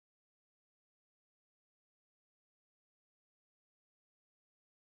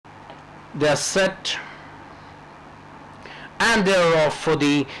They are set and they are off for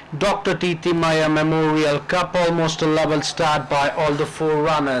the Dr.T.Thimmaiah Memorial Cup. Almost a level start by all the four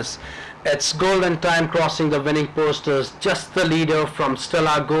runners. It's golden time. Crossing the winning post is just the leader from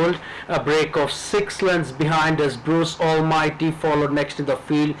Stella Gold. A break of 6 lengths behind is Bruce Almighty, followed next in the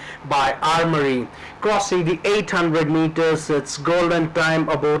field by Armory. Crossing the 800 meters, it's golden time,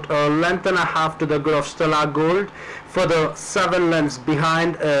 about a length and a half to the good of Stella Gold. For the 7 lengths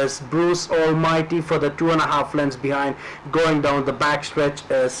behind is Bruce Almighty. For the 2.5 lengths behind, going down the backstretch,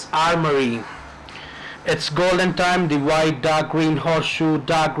 is Armory. It's golden time. The white, dark green horseshoe,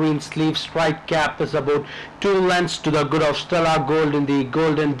 dark green sleeve striped cap is about 2 lengths to the good of Stella Gold in the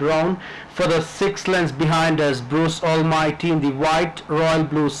golden brown. For the 6 lengths behind is Bruce Almighty in the white, royal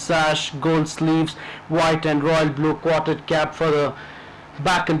blue sash, gold sleeves, white and royal blue quartered cap. For the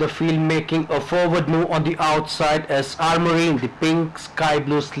back in the field, making a forward move on the outside, is Armory in the pink, sky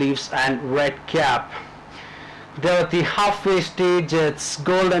blue sleeves and red cap. There at the halfway stage, it's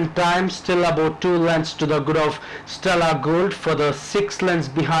golden time, still about 2 lengths to the good of Stella Gold. For the 6 lengths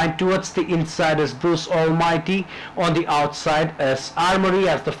behind, towards the inside is Bruce Almighty. On the outside is Armory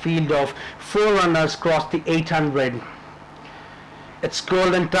as the field of 4 runners cross the 800. It's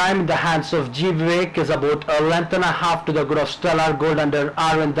golden time in the hands of G. Vivek is about a length and a half to the good of Stella Gold under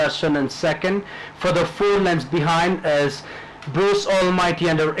R.N. Darshan in second. For the 4 lengths behind is Bruce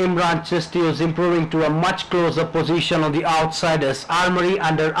Almighty under Imran Chisti, who's improving to a much closer position. On the outside is Armory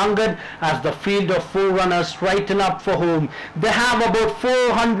under Angad as the field of 4 runners straighten up for home. They have about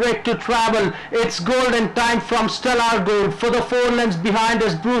 400 to travel. It's golden time from Stellar Gold. For the 4 lengths behind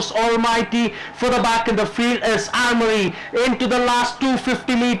is Bruce Almighty. For the back in the field is Armory. Into the last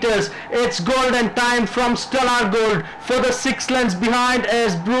 250 meters, it's golden time from Stellar Gold. For the 6 lengths behind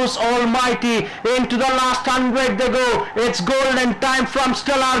is Bruce Almighty. Into the last 100 they go. It's golden time from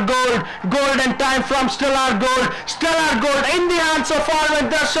Stellar Gold. Golden time from Stellar Gold. Stellar Gold in the hands of R.N.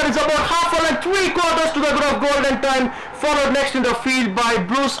 Darshan is about half a length, 3/4 to the good of golden time. Followed next in the field by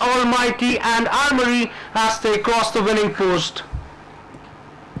Bruce Almighty and Armory as they cross the winning post.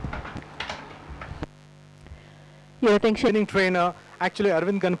 Your attention. Winning trainer, actually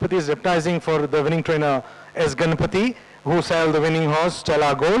Arvind Ganapathy is reprising for the winning trainer S.GANAPATHY, who sailed the winning horse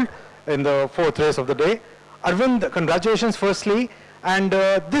Stella Gold in the 4th race of the day. Arvind, congratulations firstly, and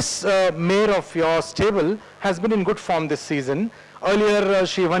this mare of your stable has been in good form this season. Earlier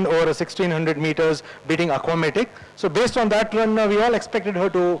she won over 1600 meters beating Aquamatic. So based on that run, we all expected her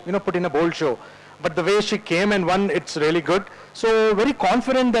to put in a bold show. But the way she came and won, it's really good. So very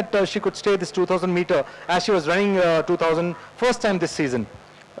confident that she could stay this 2000 meter as she was running 2000 first time this season.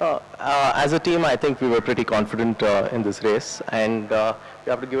 As a team, I think we were pretty confident in this race, and we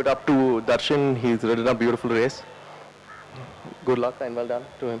have to give it up to Darshan. He's ridden a beautiful race. Good luck and well done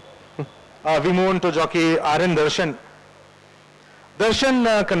to him. We move on to jockey R.N. Darshan.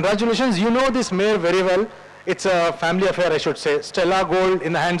 Darshan, congratulations. You know this mare very well. It's a family affair, I should say. Stella Gold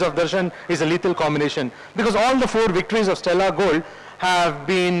in the hands of Darshan is a lethal combination, because all the 4 victories of Stella Gold have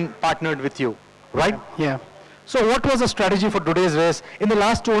been partnered with you, right? Yeah. So what was the strategy for today's race? In the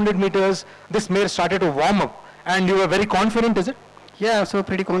last 200 meters, this mare started to warm up, and you were very confident, is it? Yeah, so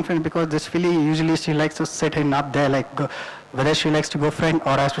pretty confident, because this filly usually she likes to sit in up there, like whether she likes to go front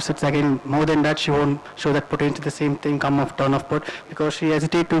or has to sit second. More than that, she won't show that potential, the same thing, come off, turn off put, because she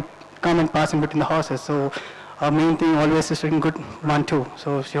hesitates to come and pass in between the horses. So our main thing always is in good 1-2.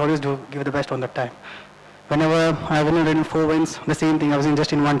 So she always do give the best on that time. Whenever I win in 4 wins, the same thing, I was in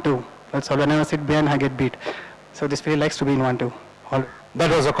just in 1-2. That's all. Whenever I sit behind, I get beat. So this filly likes to be in 1-2. That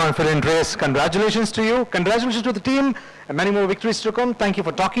was a confident race. Congratulations to you. Congratulations to the team. And many more victories to come. Thank you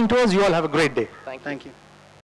for talking to us. You all have a great day. Thank you.